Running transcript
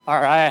All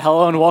right,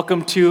 hello and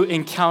welcome to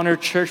Encounter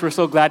Church. We're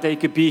so glad that you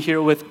could be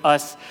here with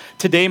us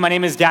today. My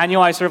name is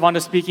Daniel. I serve on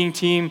the speaking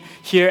team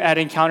here at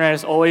Encounter.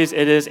 As always,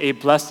 it is a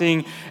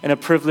blessing and a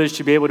privilege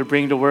to be able to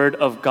bring the Word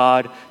of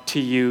God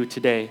to you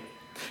today.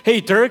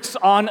 Hey, Dirk's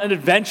on an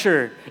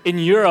adventure in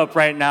Europe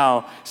right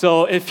now.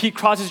 So if he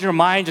crosses your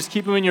mind, just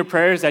keep him in your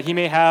prayers that he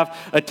may have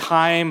a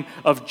time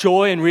of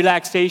joy and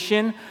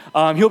relaxation.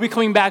 He'll be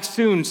coming back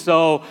soon.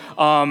 So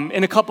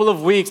in a couple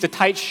of weeks, the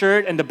tight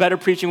shirt and the better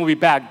preaching will be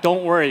back.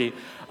 Don't worry.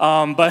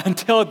 But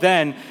until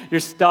then, you're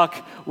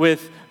stuck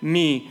with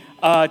me.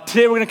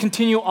 Today, we're going to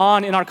continue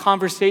on in our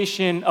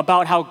conversation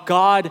about how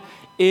God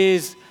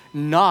is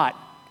not.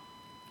 All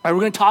right,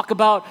 we're going to talk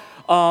about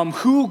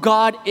who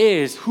God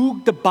is,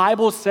 who the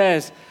Bible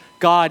says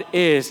God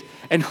is,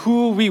 and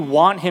who we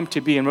want Him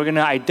to be. And we're going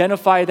to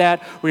identify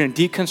that, we're going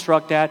to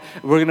deconstruct that,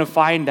 we're going to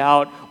find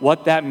out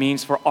what that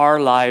means for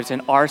our lives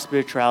and our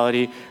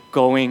spirituality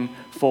going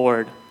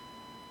forward.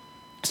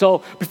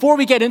 So before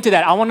we get into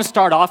that, I want to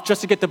start off,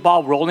 just to get the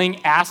ball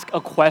rolling, ask a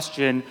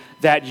question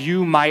that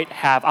you might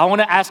have. I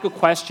want to ask a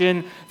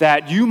question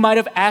that you might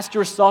have asked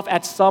yourself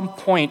at some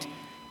point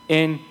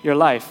in your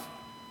life.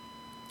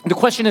 The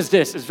question is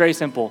this, it's very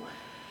simple.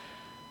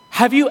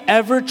 Have you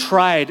ever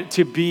tried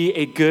to be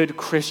a good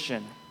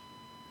Christian?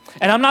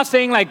 And I'm not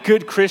saying like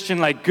good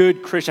Christian.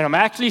 I'm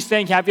actually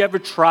saying, have you ever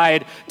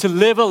tried to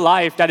live a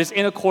life that is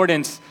in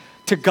accordance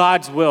to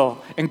God's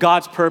will and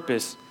God's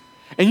purpose?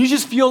 And you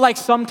just feel like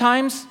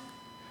sometimes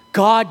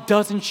God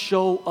doesn't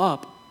show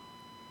up.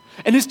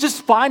 And it's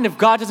just fine if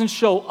God doesn't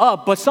show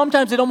up, but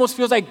sometimes it almost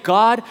feels like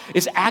God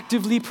is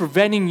actively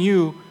preventing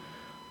you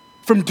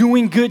from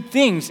doing good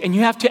things. And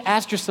you have to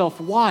ask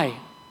yourself, why?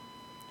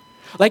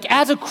 Like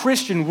as a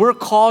Christian, we're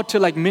called to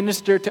like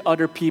minister to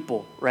other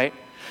people, right?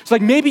 So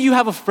like maybe you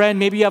have a friend,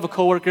 maybe you have a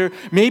coworker,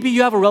 maybe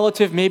you have a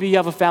relative, maybe you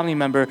have a family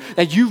member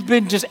that you've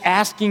been just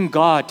asking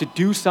God to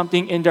do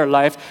something in their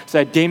life so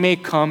that they may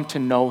come to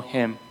know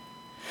Him.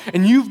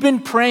 And you've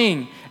been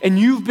praying and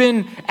you've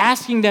been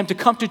asking them to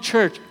come to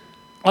church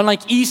on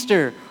like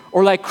Easter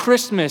or like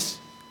Christmas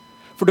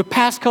for the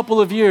past couple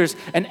of years.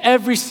 And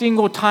every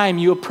single time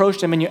you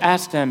approach them and you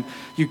ask them,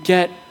 you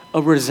get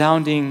a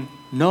resounding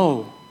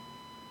no.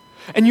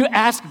 And you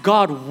ask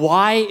God,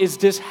 why is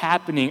this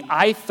happening?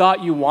 I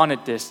thought you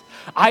wanted this.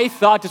 I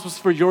thought this was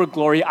for your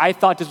glory. I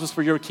thought this was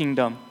for your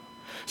kingdom.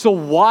 So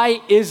why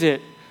is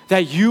it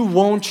that you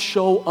won't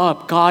show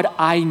up? God,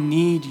 I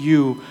need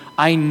you.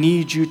 I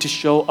need you to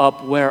show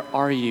up. Where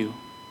are you?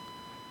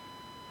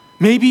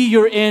 Maybe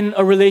you're in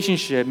a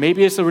relationship.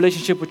 Maybe it's a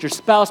relationship with your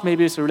spouse.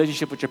 Maybe it's a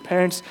relationship with your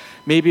parents.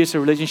 Maybe it's a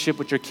relationship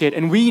with your kid.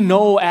 And we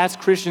know as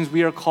Christians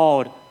we are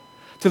called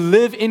to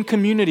live in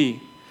community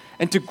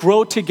and to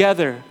grow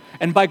together.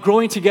 And by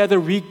growing together,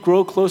 we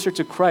grow closer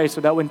to Christ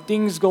so that when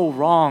things go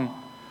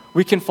wrong,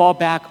 we can fall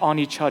back on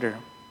each other.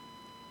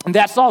 And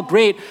that's all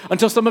great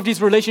until some of these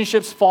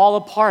relationships fall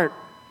apart.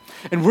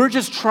 And we're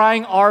just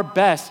trying our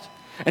best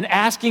and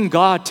asking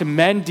God to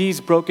mend these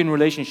broken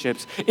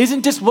relationships.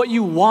 Isn't this what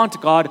you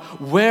want, God?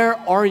 Where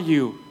are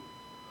you?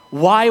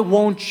 Why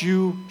won't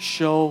you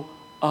show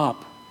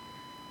up?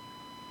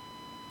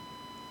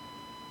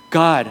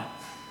 God,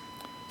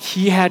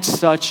 He had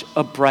such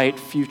a bright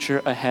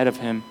future ahead of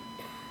Him.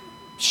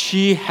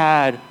 She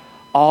had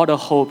all the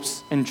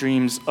hopes and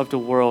dreams of the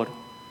world.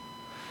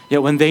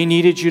 Yet when they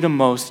needed you the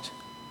most,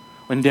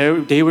 when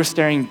they were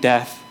staring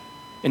death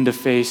in the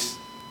face,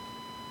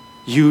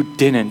 you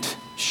didn't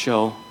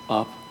show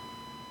up.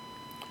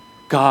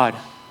 God,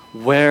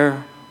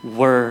 where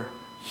were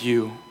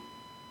you?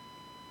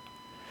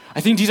 I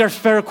think these are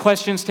fair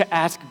questions to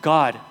ask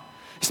God,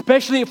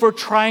 especially if we're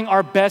trying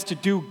our best to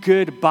do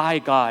good by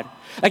God.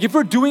 Like if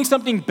we're doing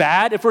something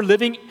bad, if we're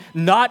living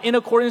not in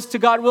accordance to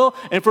God's will,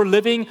 and if we're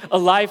living a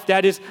life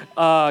that is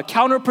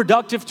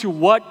counterproductive to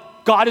what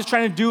God is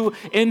trying to do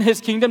in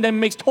His kingdom, then it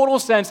makes total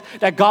sense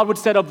that God would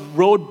set up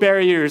road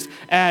barriers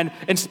and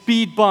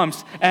speed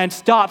bumps and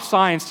stop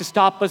signs to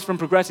stop us from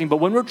progressing. But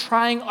when we're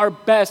trying our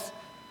best,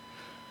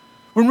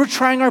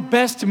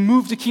 to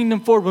move the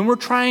kingdom forward, when we're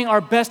trying our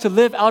best to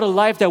live out a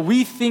life that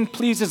we think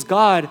pleases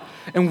God,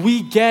 and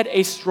we get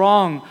a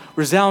strong,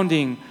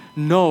 resounding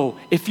no.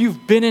 If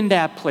you've been in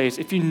that place,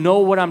 if you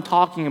know what I'm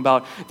talking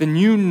about, then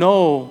you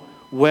know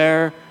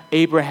where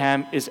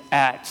Abraham is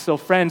at. So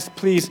friends,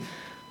 please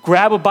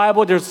grab a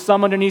Bible. There's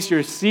some underneath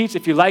your seats.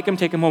 If you like them,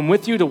 take them home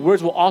with you. The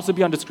words will also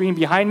be on the screen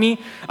behind me.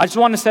 I just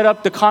want to set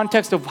up the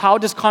context of how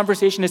this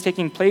conversation is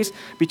taking place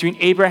between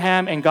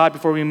Abraham and God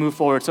before we move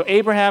forward. So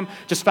Abraham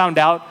just found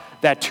out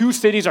that 2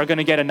 cities are going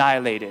to get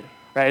annihilated.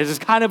 Right? This is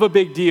kind of a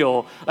big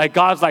deal. Like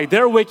God's like,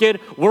 they're wicked,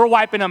 we're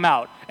wiping them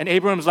out. And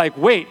Abraham's like,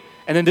 wait.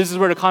 And then this is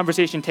where the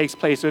conversation takes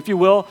place. So if you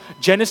will,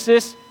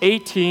 Genesis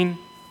 18,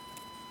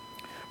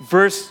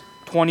 verse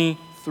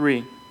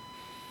 23.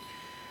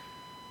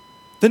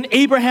 Then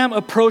Abraham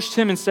approached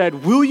him and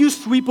said, will you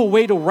sweep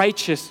away the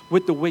righteous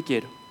with the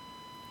wicked?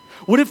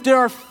 What if there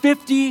are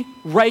 50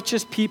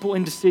 righteous people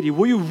in the city?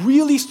 Will you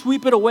really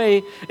sweep it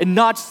away and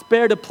not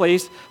spare the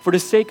place for the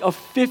sake of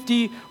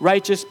 50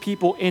 righteous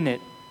people in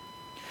it?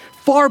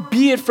 Far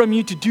be it from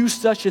you to do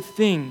such a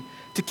thing,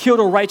 to kill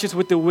the righteous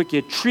with the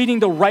wicked, treating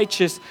the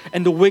righteous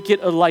and the wicked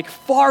alike.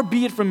 Far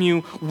be it from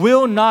you,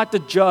 will not the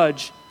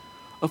judge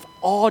of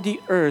all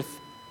the earth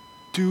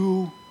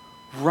do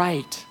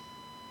right?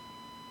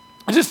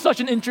 This is such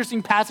an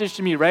interesting passage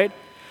to me, right?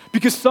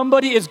 Because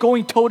somebody is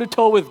going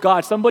toe-to-toe with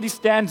God. Somebody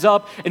stands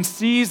up and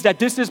sees that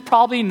this is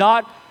probably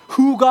not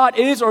who God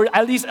is, or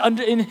at least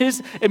in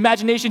his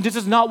imagination, this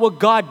is not what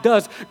God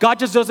does. God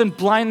just doesn't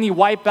blindly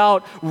wipe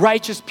out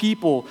righteous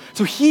people.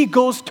 So he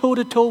goes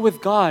toe-to-toe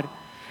with God,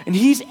 and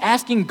he's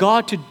asking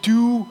God to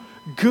do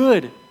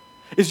good.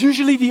 It's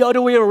usually the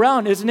other way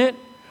around, isn't it?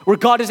 Where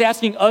God is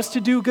asking us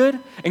to do good,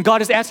 and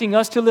God is asking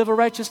us to live a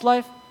righteous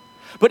life.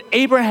 But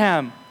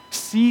Abraham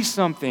sees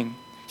something.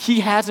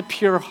 He has a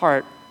pure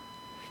heart.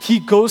 He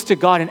goes to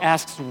God and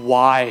asks,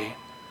 why?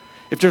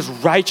 If there's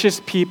righteous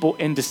people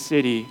in the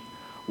city,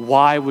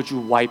 why would you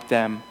wipe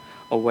them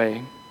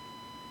away?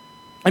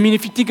 I mean,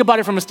 if you think about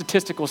it from a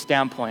statistical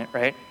standpoint,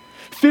 right?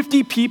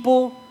 50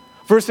 people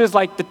versus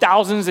like the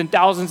thousands and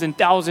thousands and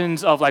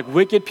thousands of like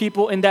wicked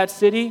people in that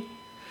city,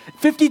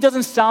 50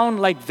 doesn't sound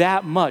like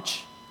that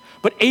much.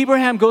 But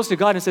Abraham goes to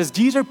God and says,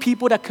 these are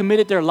people that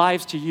committed their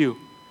lives to you.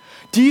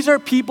 These are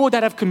people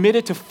that have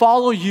committed to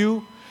follow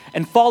you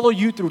and follow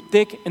you through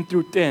thick and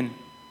through thin.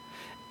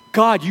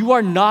 God, you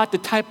are not the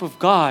type of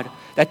God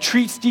that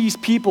treats these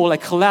people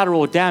like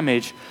collateral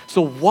damage.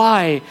 So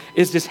why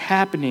is this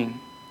happening?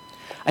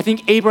 I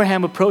think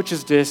Abraham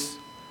approaches this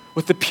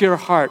with a pure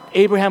heart.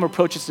 Abraham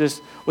approaches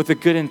this with a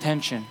good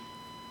intention.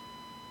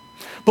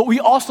 But we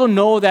also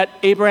know that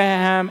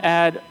Abraham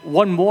had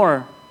one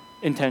more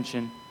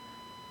intention.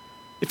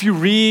 If you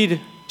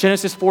read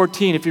Genesis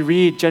 14, if you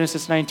read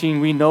Genesis 19,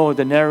 we know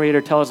the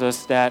narrator tells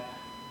us that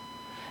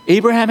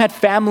Abraham had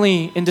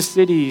family in the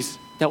cities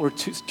that were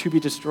to be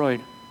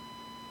destroyed.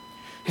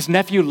 His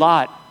nephew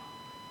Lot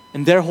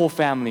and their whole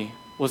family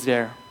was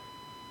there.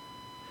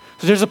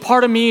 So there's a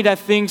part of me that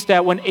thinks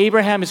that when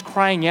Abraham is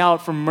crying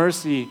out for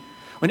mercy,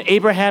 when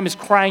Abraham is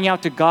crying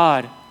out to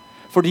God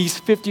for these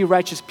 50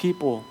 righteous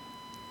people,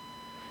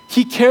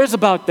 he cares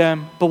about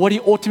them, but what he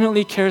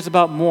ultimately cares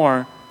about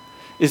more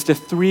is the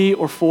 3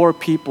 or 4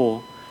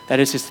 people that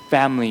is his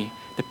family,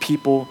 the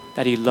people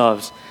that he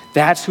loves.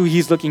 That's who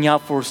he's looking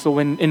out for. So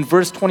in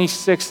verse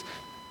 26,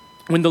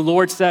 when the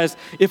Lord says,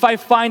 if I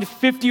find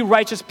 50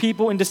 righteous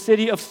people in the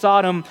city of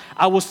Sodom,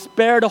 I will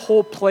spare the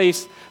whole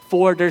place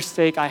for their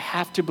sake. I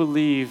have to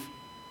believe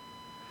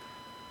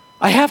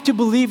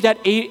that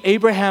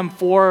Abraham,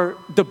 for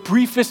the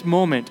briefest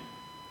moment,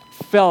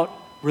 felt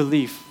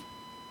relief.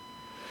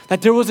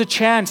 That there was a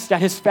chance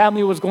that his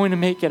family was going to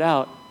make it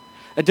out.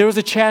 That there was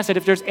a chance that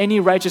if there's any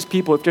righteous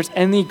people, if there's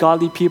any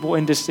godly people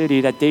in the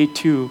city, that they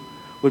too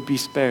would be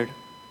spared.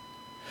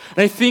 And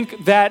I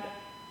think that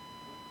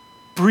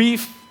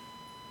brief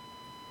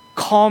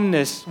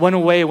calmness went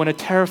away when a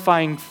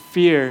terrifying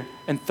fear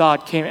and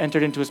thought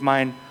entered into his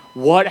mind.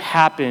 What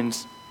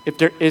happens if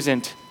there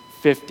isn't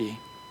 50?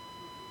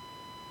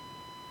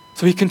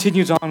 So he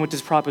continues on with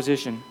this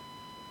proposition.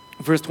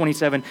 Verse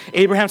 27,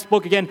 Abraham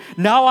spoke again,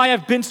 now I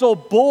have been so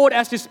bold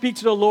as to speak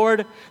to the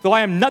Lord, though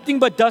I am nothing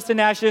but dust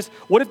and ashes.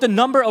 What if the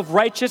number of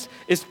righteous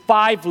is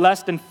 5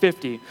 less than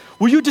 50?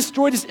 Will you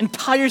destroy this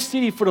entire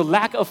city for the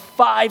lack of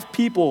 5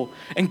 people?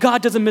 And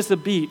God doesn't miss a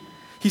beat.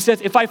 He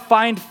says, if I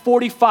find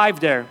 45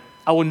 there,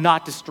 I will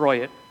not destroy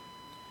it.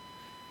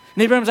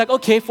 And Abraham's like,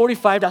 okay,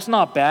 45, that's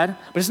not bad,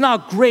 but it's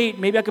not great.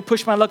 Maybe I could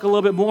push my luck a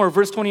little bit more.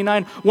 Verse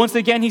 29, once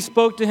again he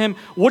spoke to him,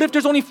 what if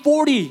there's only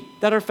 40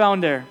 that are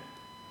found there?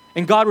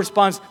 And God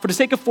responds, for the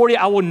sake of 40,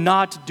 I will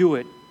not do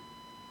it.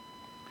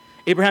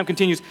 Abraham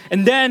continues,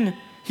 and then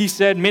he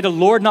said, may the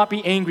Lord not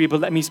be angry, but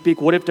let me speak.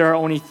 What if there are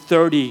only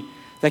 30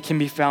 that can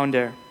be found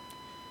there?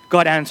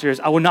 God answers,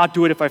 I will not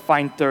do it if I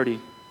find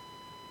 30.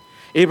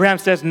 Abraham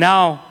says,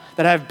 now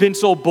that I have been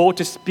so bold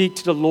to speak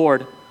to the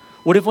Lord,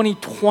 what if only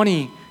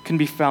 20 can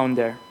be found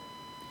there?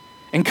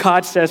 And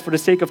God says, for the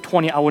sake of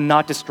 20, I will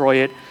not destroy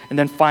it. And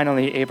then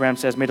finally, Abraham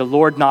says, may the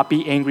Lord not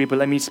be angry, but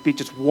let me speak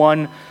just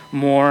one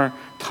more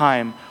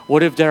time.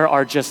 What if there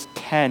are just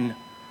 10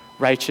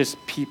 righteous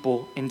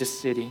people in the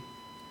city?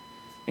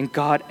 And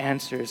God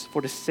answers,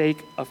 for the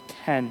sake of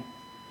 10,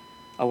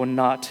 I will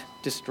not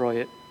destroy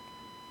it.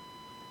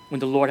 When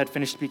the Lord had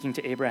finished speaking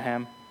to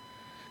Abraham,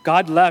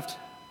 God left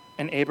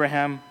and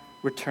Abraham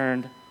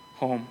returned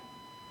home.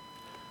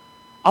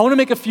 I want to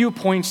make a few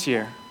points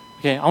here.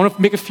 Okay, I want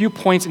to make a few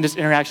points in this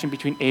interaction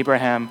between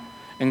Abraham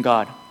and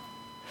God.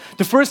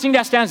 The first thing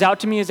that stands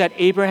out to me is that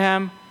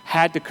Abraham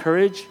had the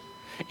courage.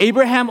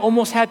 Abraham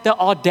almost had the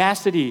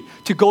audacity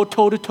to go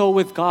toe-to-toe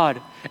with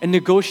God and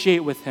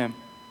negotiate with him.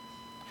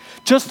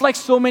 Just like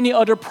so many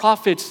other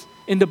prophets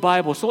in the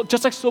Bible, so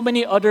just like so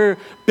many other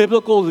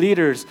biblical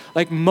leaders,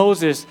 like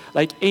Moses,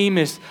 like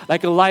Amos,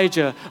 like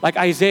Elijah, like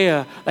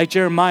Isaiah, like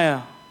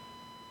Jeremiah,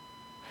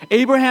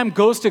 Abraham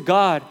goes to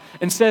God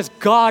and says,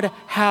 God,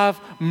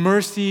 have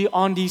mercy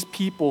on these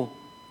people.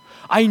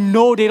 I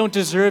know they don't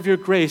deserve your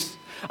grace.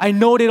 I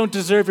know they don't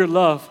deserve your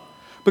love.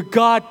 But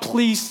God,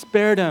 please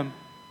spare them.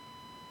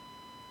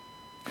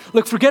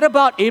 Look, forget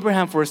about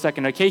Abraham for a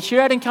second, okay?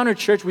 Here at Encounter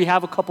Church, we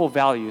have a couple of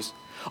values.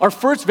 Our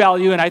first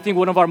value, and I think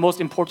one of our most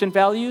important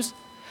values,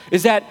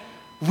 is that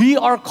we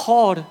are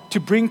called to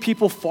bring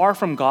people far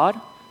from God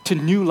to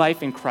new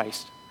life in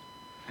Christ.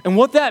 And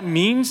what that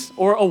means,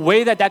 or a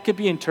way that that could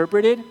be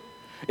interpreted,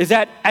 is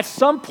that at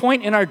some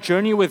point in our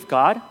journey with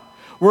God,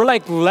 we're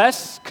like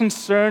less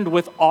concerned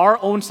with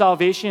our own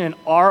salvation and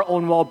our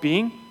own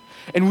well-being.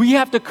 And we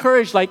have the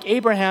courage, like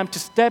Abraham, to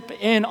step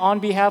in on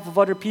behalf of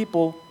other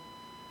people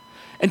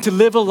and to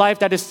live a life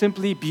that is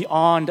simply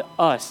beyond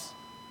us.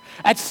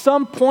 At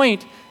some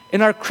point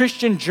in our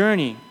Christian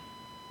journey,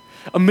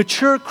 a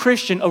mature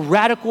Christian, a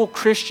radical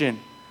Christian,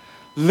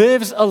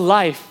 lives a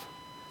life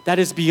that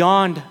is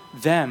beyond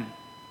them.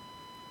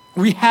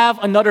 We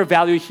have another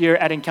value here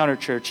at Encounter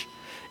Church,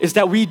 is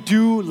that we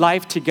do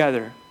life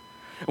together.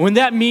 When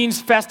that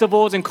means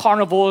festivals and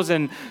carnivals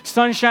and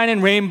sunshine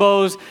and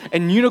rainbows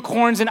and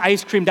unicorns and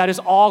ice cream, that is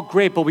all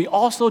great, but we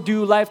also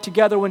do life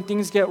together when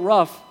things get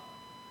rough.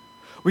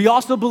 We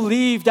also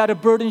believe that a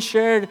burden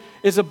shared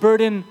is a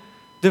burden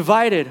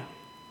divided.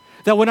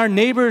 That when our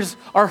neighbors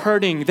are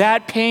hurting,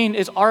 that pain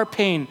is our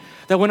pain.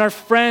 That when our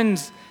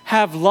friends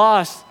have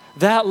loss,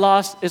 that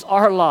loss is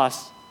our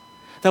loss.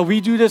 That we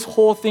do this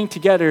whole thing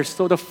together.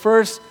 So the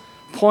first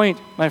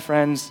point, my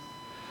friends,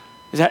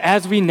 is that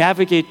as we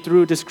navigate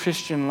through this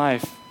Christian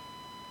life,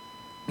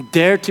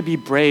 dare to be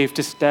brave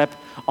to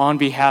step on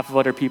behalf of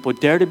other people.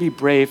 Dare to be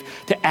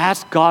brave to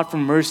ask God for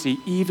mercy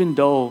even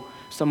though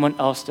someone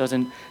else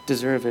doesn't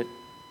deserve it.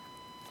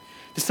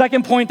 The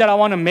second point that I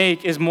want to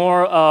make is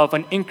more of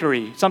an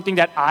inquiry, something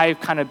that I've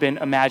kind of been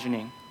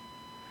imagining.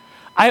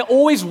 I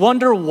always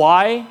wonder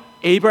why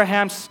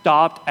Abraham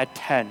stopped at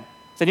 10.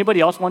 Has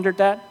anybody else wondered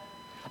that?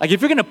 Like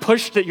if you're going to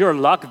push your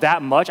luck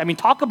that much, I mean,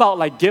 talk about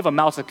like give a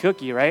mouse a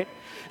cookie, right?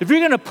 If you're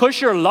going to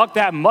push your luck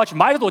that much,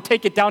 might as well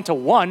take it down to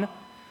 1,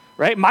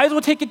 right? Might as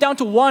well take it down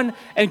to 1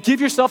 and give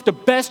yourself the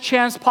best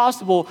chance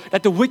possible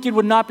that the wicked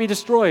would not be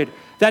destroyed,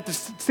 that the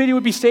city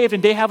would be saved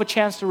and they have a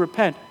chance to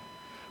repent.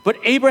 But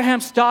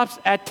Abraham stops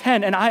at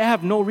 10,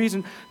 and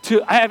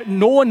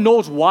no one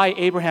knows why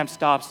Abraham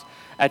stops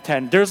at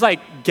 10. There's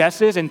like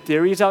guesses and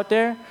theories out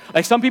there.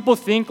 Like some people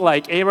think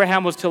like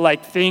Abraham was to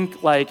like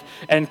think like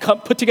and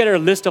put together a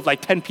list of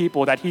like 10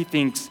 people that he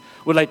thinks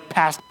would like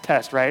pass the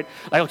test, right?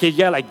 Like, okay,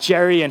 yeah, like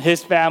Jerry and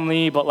his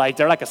family, but like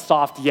they're like a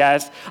soft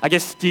yes. I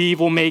guess Steve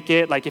will make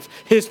it. Like if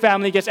his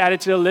family gets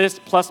added to the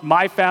list plus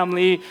my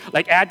family,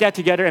 like add that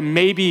together and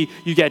maybe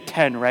you get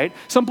 10, right?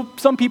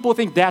 Some people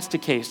think that's the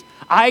case.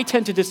 I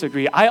tend to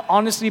disagree. I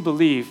honestly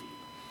believe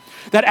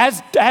that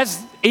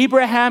as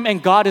Abraham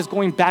and God is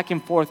going back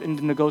and forth in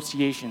the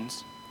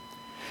negotiations,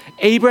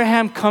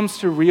 Abraham comes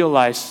to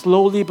realize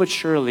slowly but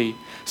surely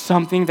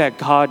something that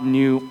God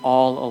knew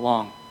all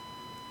along.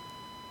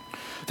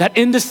 That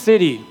in the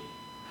city,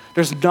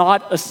 there's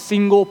not a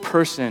single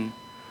person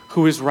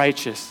who is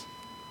righteous.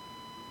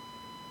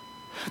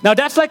 Now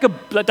that's like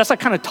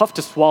kind of tough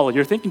to swallow.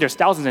 You're thinking there's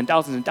thousands and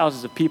thousands and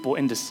thousands of people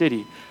in the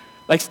city.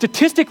 Like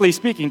statistically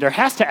speaking, there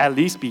has to at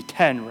least be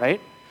 10,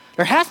 right?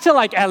 There has to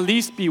like at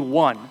least be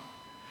 1.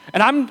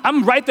 And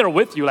I'm right there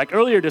with you. Like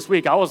earlier this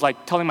week, I was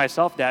like telling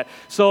myself that.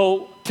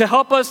 So to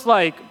help us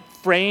like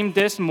frame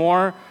this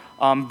more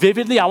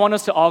vividly, I want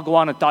us to all go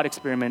on a thought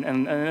experiment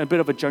and a bit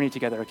of a journey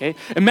together, okay?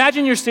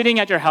 Imagine you're sitting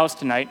at your house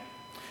tonight,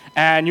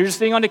 and you're just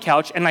sitting on the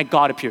couch, and like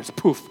God appears,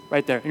 poof,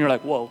 right there, and you're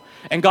like, whoa.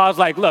 And God's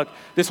like, look,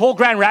 this whole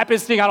Grand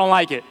Rapids thing, I don't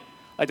like it.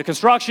 Like the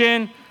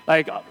construction,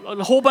 like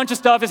a whole bunch of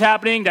stuff is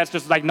happening that's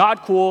just like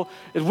not cool.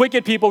 It's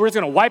wicked people. We're just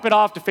gonna wipe it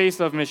off the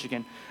face of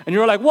Michigan. And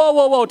you're like,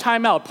 whoa,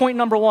 time out. Point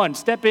number 1,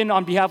 step in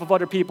on behalf of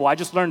other people. I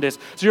just learned this.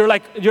 So you're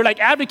like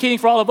advocating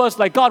for all of us.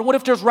 Like, God, what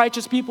if there's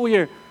righteous people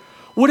here?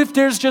 What if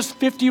there's just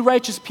 50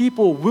 righteous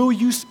people? Will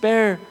you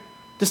spare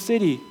the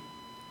city?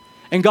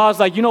 And God's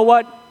like, you know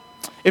what?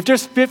 If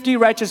there's 50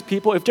 righteous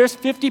people, if there's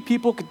 50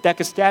 people that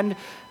could stand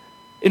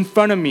in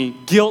front of me,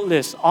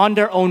 guiltless, on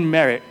their own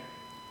merit,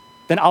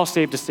 then I'll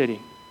save the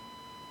city.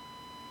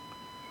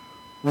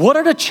 What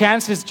are the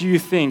chances, do you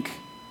think,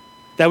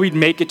 that we'd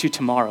make it to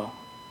tomorrow?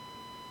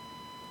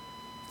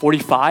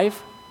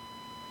 45?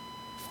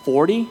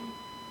 40?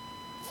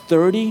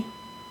 30?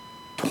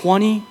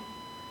 20?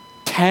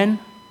 10?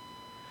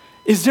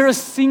 Is there a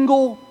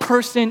single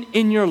person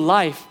in your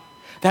life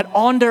that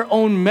on their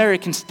own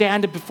merit can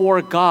stand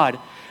before God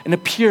and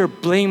appear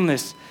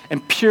blameless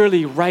and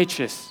purely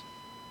righteous?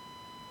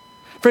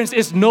 Friends,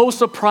 it's no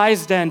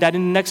surprise then that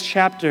in the next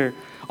chapter,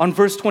 on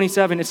verse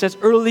 27, it says,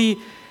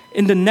 early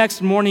in the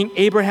next morning,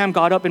 Abraham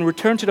got up and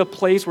returned to the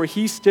place where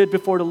he stood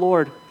before the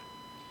Lord.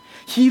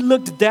 He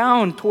looked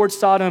down toward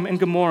Sodom and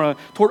Gomorrah,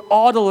 toward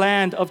all the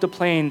land of the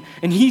plain,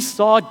 and he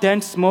saw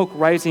dense smoke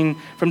rising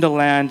from the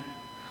land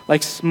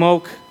like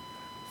smoke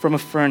from a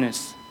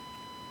furnace.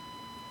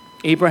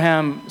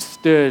 Abraham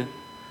stood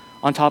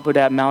on top of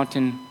that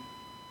mountain.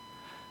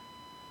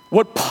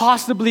 What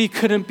possibly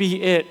couldn't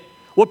be it,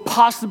 what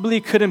possibly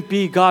couldn't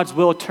be God's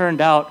will, turned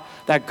out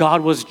that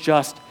God was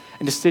just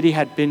and the city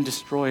had been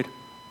destroyed.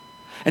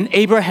 And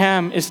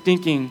Abraham is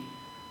thinking,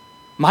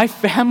 my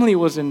family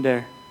was in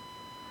there.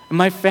 and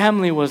my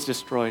family was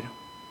destroyed.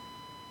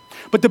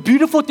 But the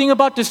beautiful thing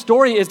about this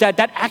story is that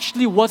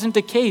actually wasn't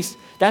the case.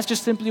 That's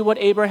just simply what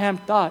Abraham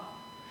thought.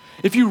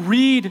 If you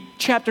read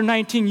chapter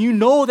 19, you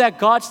know that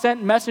God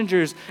sent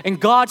messengers and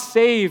God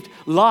saved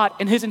Lot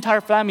and his entire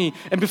family.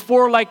 And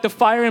before the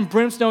fire and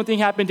brimstone thing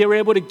happened, they were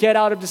able to get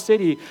out of the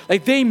city.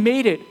 They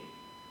made it.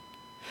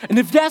 And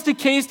if that's the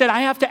case, then I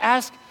have to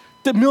ask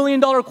the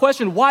million-dollar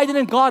question, why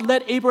didn't God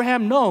let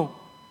Abraham know?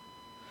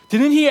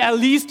 Didn't he at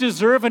least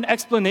deserve an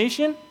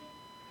explanation?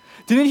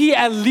 Didn't he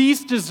at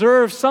least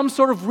deserve some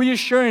sort of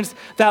reassurance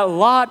that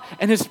Lot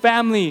and his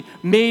family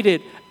made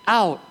it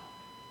out?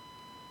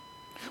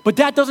 But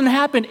that doesn't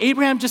happen.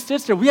 Abraham just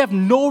sits there. We have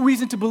no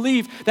reason to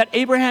believe that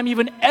Abraham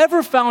even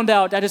ever found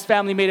out that his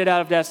family made it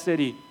out of that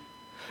city.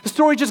 The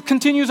story just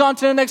continues on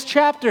to the next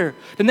chapter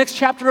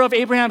of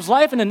Abraham's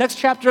life and the next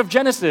chapter of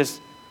Genesis.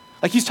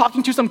 He's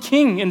talking to some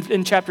king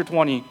in chapter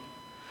 20. And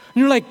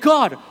you're like,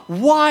 God,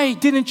 why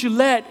didn't you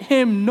let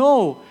him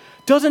know?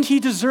 Doesn't he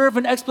deserve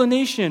an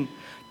explanation?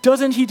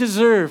 Doesn't he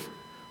deserve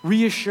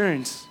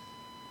reassurance?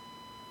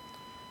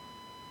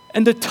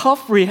 And the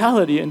tough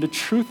reality and the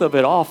truth of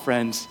it all,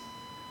 friends,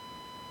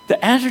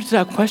 the answer to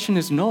that question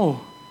is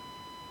no.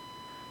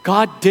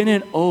 God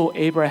didn't owe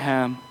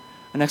Abraham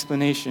an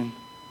explanation.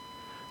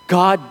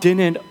 God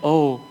didn't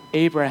owe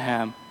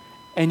Abraham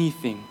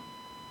anything.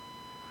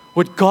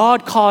 What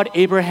God called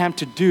Abraham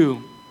to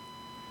do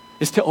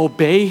is to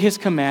obey his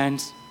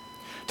commands,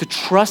 to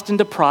trust in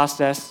the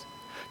process,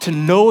 to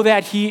know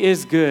that he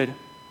is good,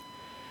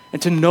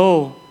 and to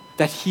know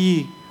that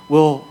he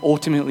will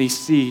ultimately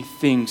see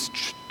things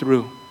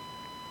through.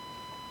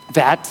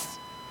 That's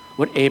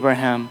what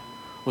Abraham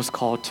was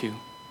called to.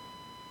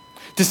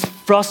 This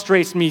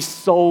frustrates me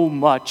so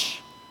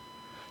much.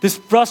 This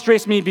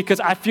frustrates me because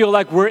I feel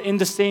like we're in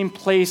the same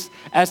place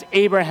as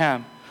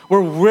Abraham,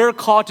 where we're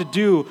called to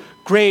do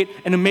great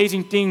and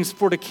amazing things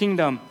for the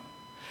kingdom.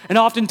 And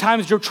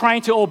oftentimes you're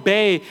trying to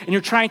obey and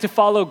you're trying to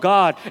follow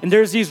God. And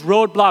there's these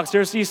roadblocks,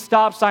 there's these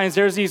stop signs,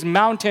 there's these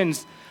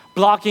mountains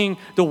blocking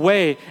the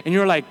way. And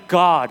you're like,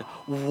 God,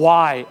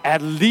 why?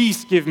 At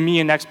least give me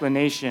an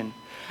explanation.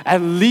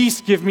 At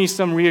least give me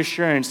some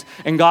reassurance.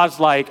 And God's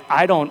like,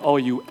 I don't owe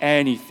you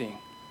anything.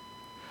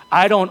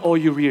 I don't owe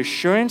you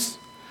reassurance.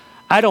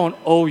 I don't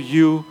owe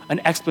you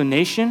an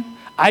explanation.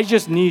 I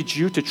just need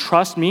you to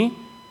trust me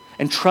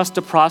and trust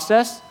the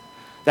process,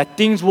 that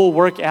things will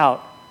work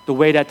out the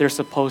way that they're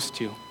supposed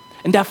to.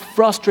 And that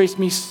frustrates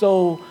me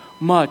so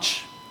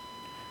much,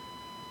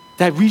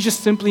 that we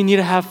just simply need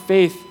to have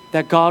faith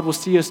that God will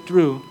see us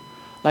through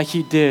like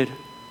he did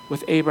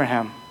with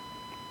Abraham.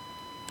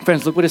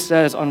 Friends, look what it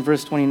says on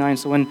verse 29.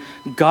 So when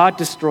God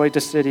destroyed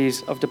the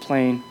cities of the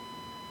plain,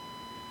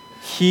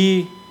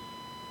 he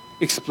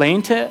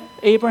explained to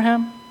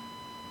Abraham?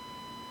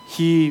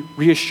 He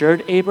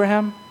reassured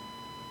Abraham?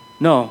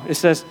 No, it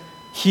says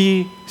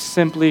he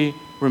simply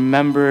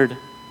remembered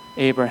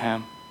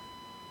Abraham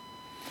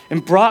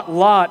and brought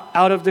Lot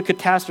out of the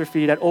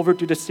catastrophe that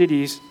overthrew the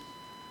cities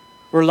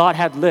where Lot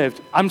had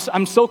lived.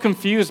 I'm so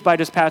confused by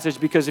this passage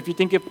because if you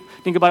think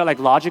about it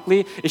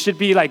logically, it should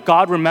be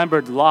God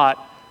remembered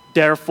Lot,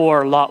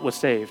 therefore Lot was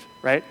saved,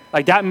 right?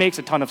 That makes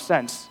a ton of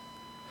sense.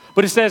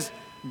 But it says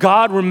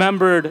God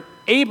remembered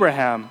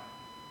Abraham,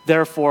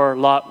 therefore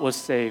Lot was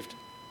saved.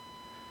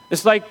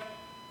 It's like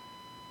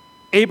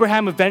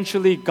Abraham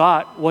eventually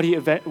got what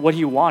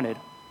he wanted.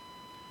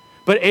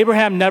 But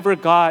Abraham never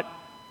got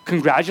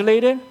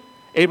congratulated.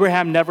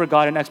 Abraham never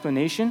got an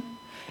explanation.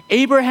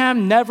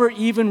 Abraham never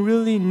even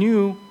really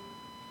knew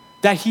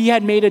that he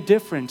had made a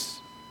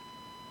difference.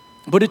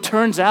 But it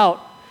turns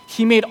out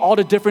he made all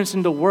the difference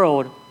in the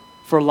world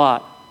for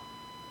Lot.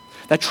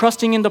 That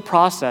trusting in the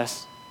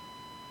process,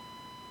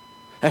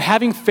 that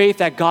having faith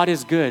that God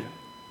is good,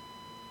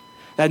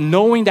 that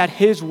knowing that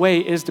his way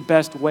is the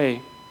best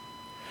way,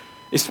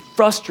 is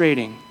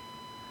frustrating,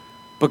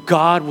 but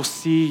God will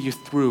see you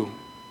through.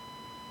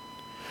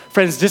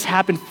 Friends, this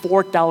happened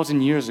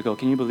 4,000 years ago.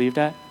 Can you believe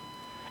that?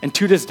 And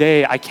to this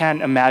day, I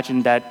can't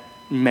imagine that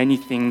many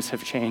things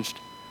have changed.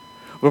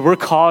 But we're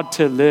called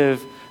to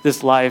live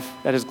this life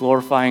that is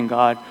glorifying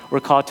God. We're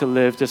called to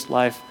live this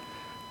life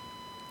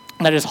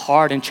that is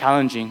hard and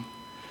challenging.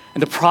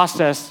 And the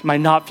process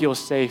might not feel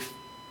safe,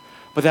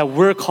 but that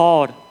we're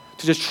called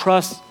to just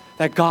trust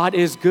that God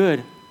is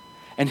good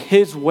and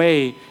his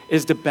way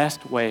is the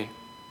best way.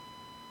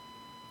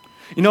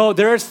 You know,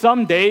 there are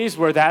some days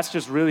where that's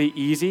just really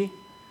easy.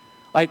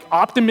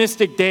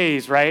 Optimistic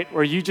days, right?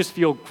 Where you just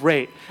feel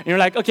great. And you're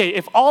like, okay,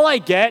 if all I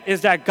get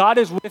is that God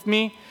is with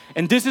me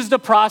and this is the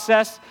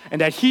process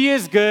and that he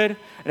is good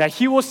and that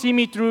he will see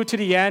me through to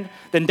the end,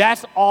 then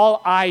that's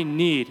all I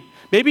need.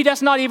 Maybe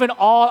that's not even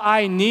all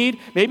I need.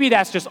 Maybe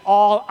that's just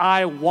all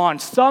I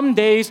want. Some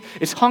days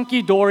it's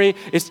hunky-dory,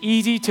 it's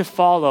easy to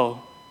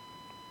follow.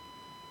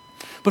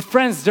 But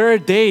friends, there are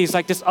days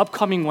like this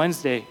upcoming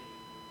Wednesday.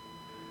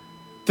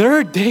 There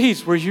are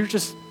days where you're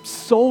just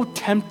so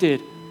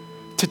tempted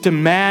to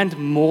demand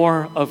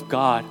more of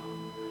God.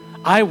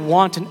 I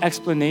want an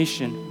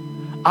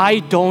explanation. I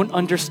don't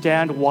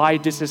understand why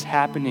this is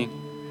happening.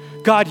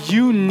 God,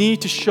 you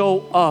need to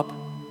show up.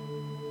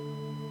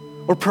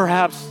 Or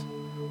perhaps,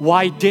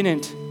 why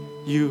didn't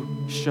you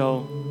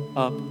show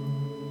up?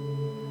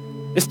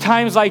 It's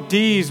times like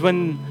these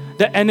when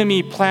the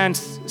enemy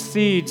plants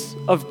seeds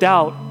of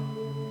doubt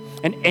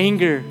and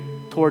anger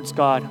towards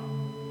God.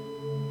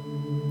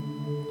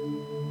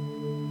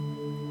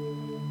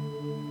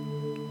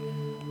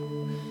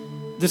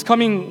 This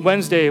coming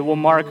Wednesday will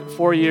mark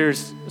 4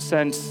 years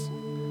since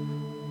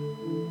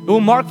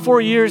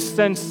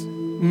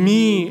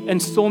me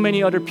and so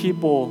many other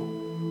people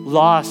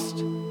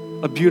lost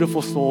a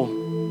beautiful soul.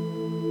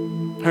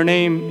 Her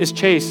name is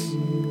Chase.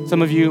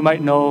 Some of you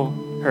might know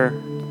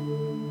her.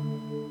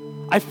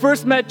 I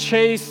first met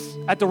Chase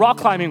at the rock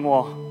climbing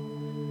wall.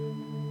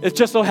 It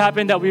just so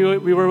happened that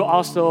we were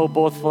also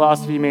both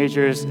philosophy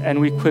majors, and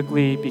we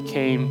quickly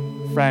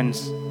became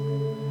friends.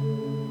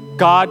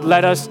 God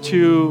led us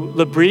to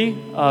Le Brie,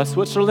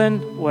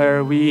 Switzerland,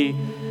 where we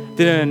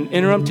did an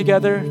interim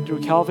together through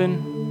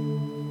Calvin.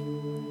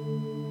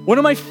 One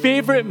of my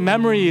favorite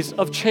memories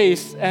of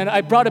Chase, and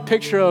I brought a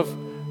picture of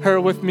her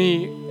with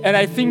me, and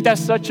I think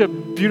that's such a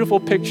beautiful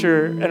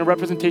picture and a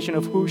representation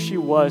of who she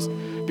was,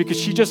 because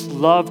she just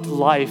loved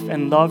life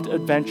and loved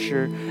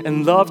adventure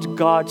and loved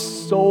God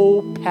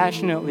so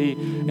passionately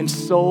and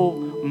so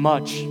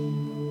much.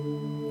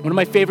 One of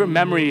my favorite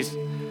memories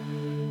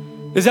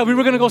is that we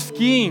were going to go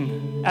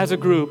skiing as a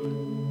group,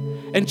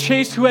 and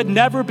Chase, who had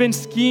never been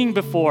skiing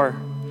before,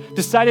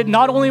 decided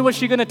not only was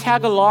she going to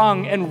tag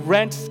along and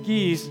rent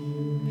skis,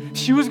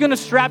 she was going to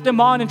strap them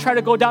on and try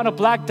to go down a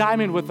Black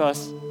Diamond with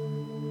us.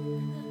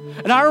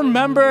 And I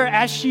remember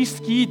as she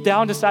skied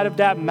down the side of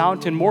that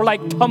mountain, more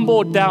like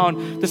tumbled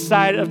down the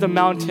side of the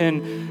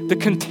mountain, the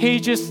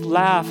contagious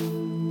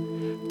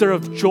laughter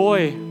of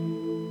joy.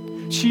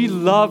 She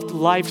loved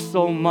life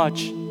so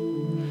much.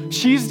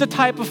 She's the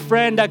type of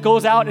friend that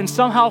goes out and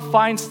somehow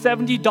finds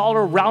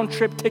 $70 round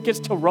trip tickets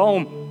to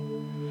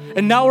Rome.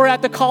 And now we're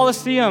at the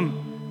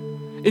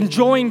Colosseum,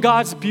 enjoying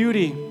God's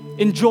beauty,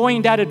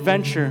 enjoying that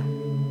adventure.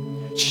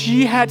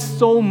 She had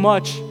so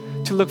much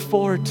to look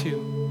forward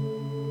to.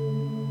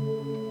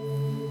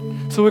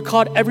 So it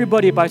caught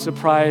everybody by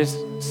surprise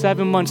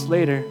 7 months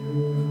later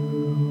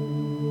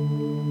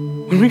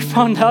when we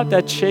found out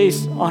that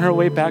Chase, on her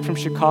way back from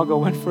Chicago,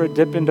 went for a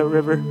dip in the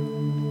river,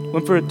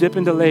 went for a dip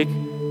in the lake,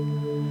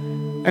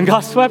 and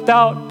got swept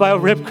out by a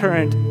rip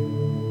current,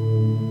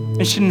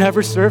 and she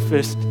never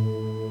surfaced.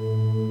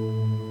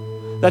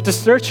 That the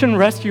search and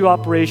rescue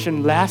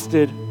operation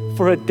lasted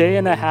for a day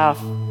and a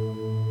half,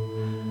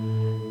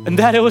 and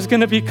that it was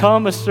going to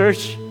become a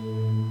search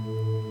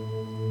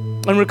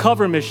and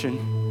recover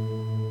mission.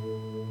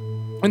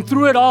 And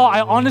through it all,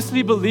 I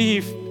honestly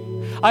believed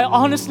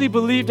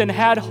and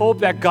had hope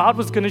that God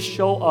was going to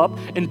show up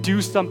and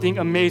do something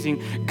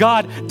amazing.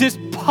 God, this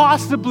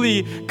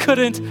possibly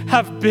couldn't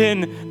have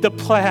been the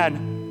plan.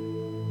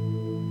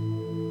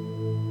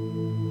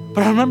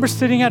 But I remember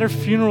sitting at her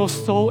funeral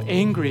so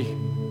angry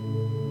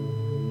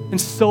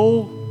and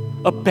so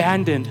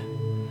abandoned.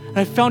 And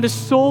I found it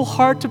so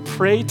hard to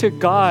pray to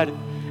God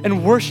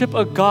and worship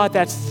a God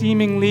that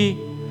seemingly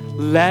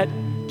let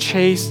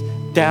Chase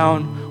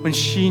down when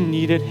she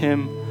needed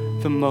him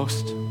the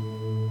most.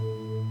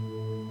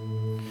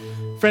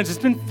 Friends, it's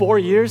been 4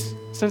 years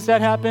since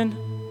that happened.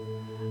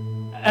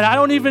 And I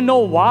don't even know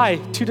why,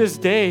 to this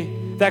day,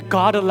 that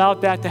God allowed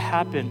that to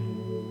happen.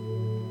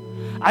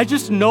 I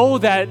just know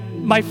that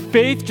my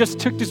faith just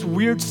took this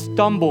weird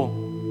stumble.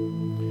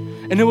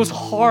 And it was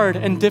hard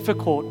and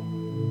difficult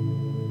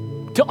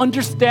to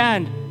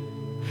understand.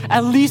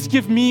 At least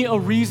give me a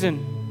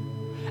reason.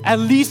 At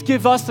least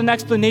give us an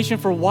explanation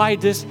for why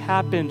this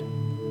happened.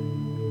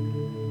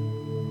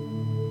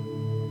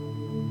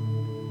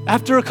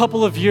 After a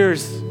couple of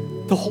years,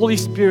 the Holy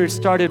Spirit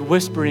started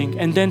whispering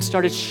and then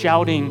started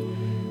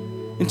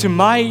shouting into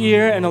my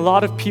ear and a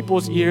lot of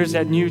people's ears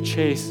that knew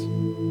Chase.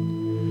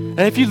 And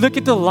if you look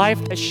at the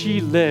life that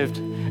she lived,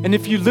 and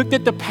if you looked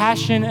at the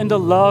passion and the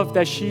love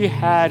that she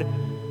had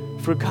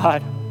for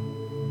God,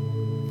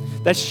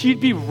 that she'd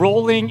be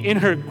rolling in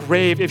her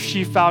grave if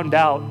she found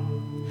out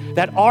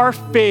that our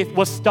faith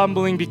was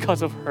stumbling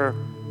because of her.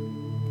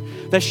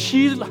 That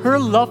her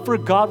love for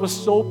God was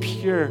so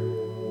pure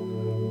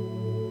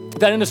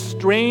that in a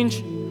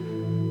strange,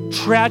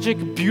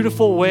 tragic,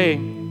 beautiful way,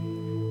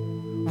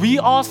 we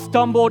all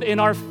stumbled in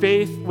our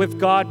faith with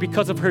God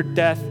because of her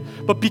death.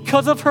 But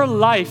because of her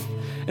life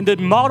and the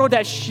model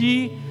that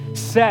she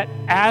set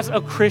as a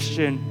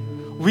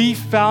Christian, we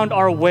found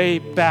our way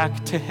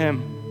back to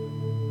Him.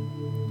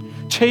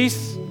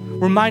 Chase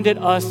reminded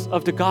us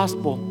of the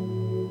gospel.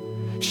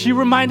 She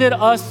reminded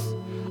us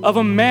of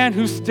a man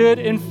who stood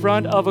in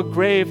front of a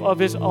grave of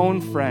his own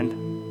friend.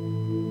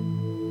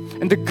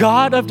 And the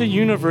God of the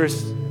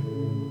universe,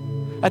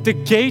 at the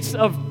gates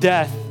of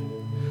death,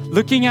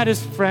 looking at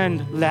his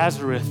friend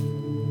Lazarus,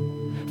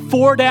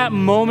 for that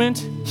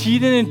moment, he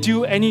didn't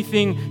do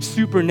anything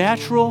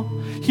supernatural.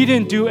 He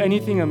didn't do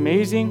anything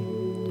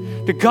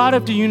amazing. The God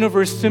of the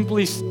universe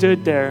simply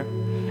stood there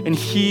and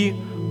he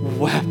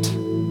wept.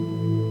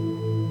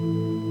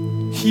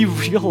 He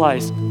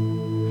realized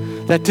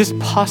that this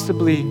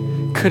possibly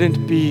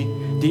couldn't be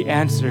the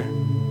answer.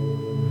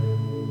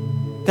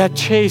 That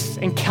Chase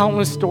and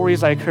countless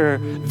stories like her,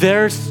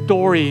 their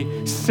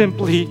story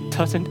simply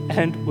doesn't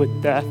end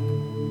with death.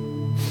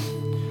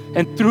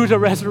 And through the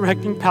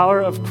resurrecting power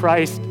of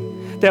Christ,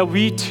 that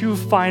we too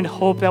find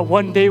hope that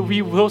one day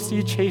we will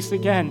see Chase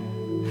again.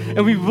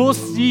 And we will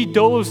see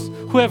those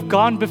who have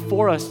gone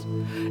before us.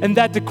 And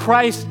that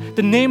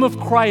the name of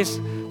Christ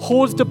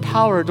holds the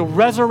power, the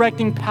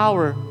resurrecting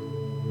power,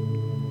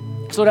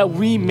 so that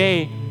we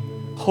may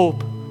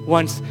hope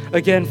once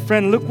again.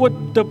 Friend, look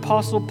what the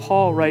Apostle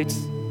Paul writes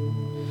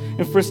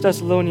in 1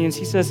 Thessalonians.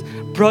 He says,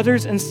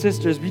 brothers and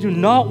sisters, we do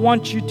not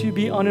want you to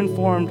be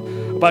uninformed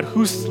about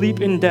who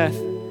sleep in death,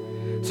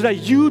 so that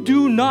you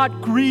do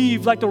not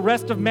grieve like the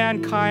rest of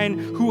mankind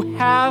who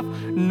have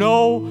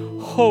no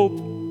hope.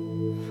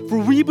 For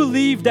we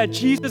believe that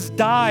Jesus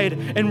died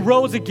and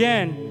rose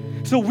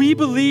again. So we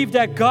believe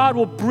that God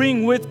will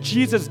bring with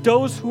Jesus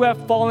those who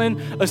have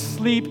fallen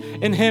asleep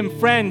in him.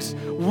 Friends,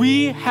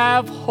 we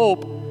have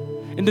hope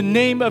in the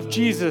name of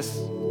Jesus.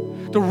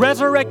 The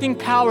resurrecting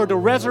power, the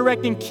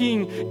resurrecting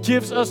King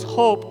gives us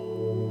hope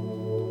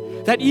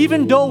that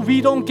even though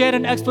we don't get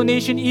an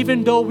explanation,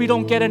 even though we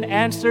don't get an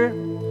answer,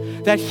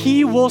 that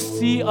he will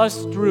see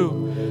us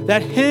through,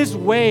 that his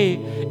way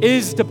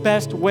is the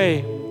best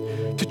way.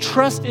 To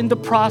trust in the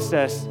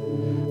process.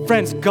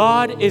 Friends,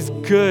 God is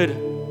good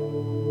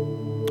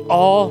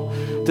all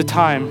the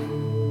time.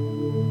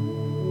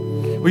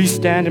 Will you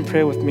stand and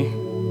pray with me?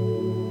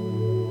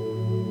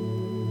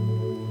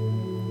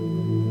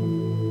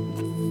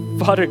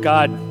 Father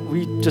God,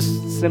 we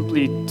just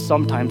simply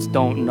sometimes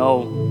don't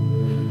know.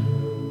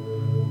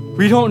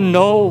 We don't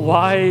know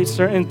why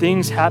certain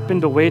things happen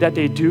the way that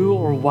they do,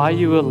 or why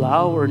you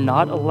allow or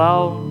not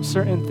allow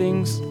certain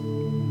things.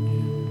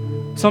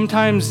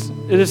 Sometimes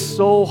it is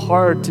so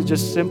hard to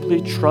just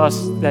simply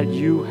trust that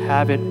you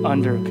have it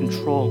under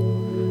control.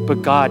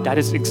 But God, that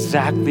is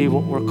exactly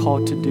what we're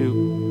called to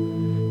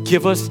do.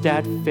 Give us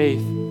that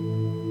faith.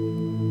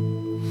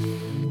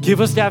 Give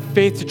us that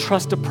faith to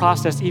trust the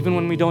process even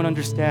when we don't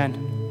understand.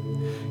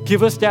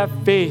 Give us that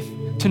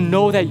faith to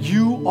know that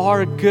you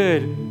are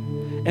good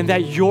and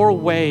that your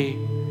way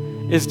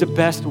is the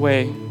best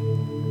way.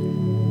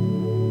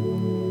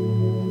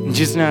 In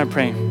Jesus' name I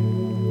pray.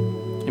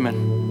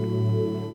 Amen.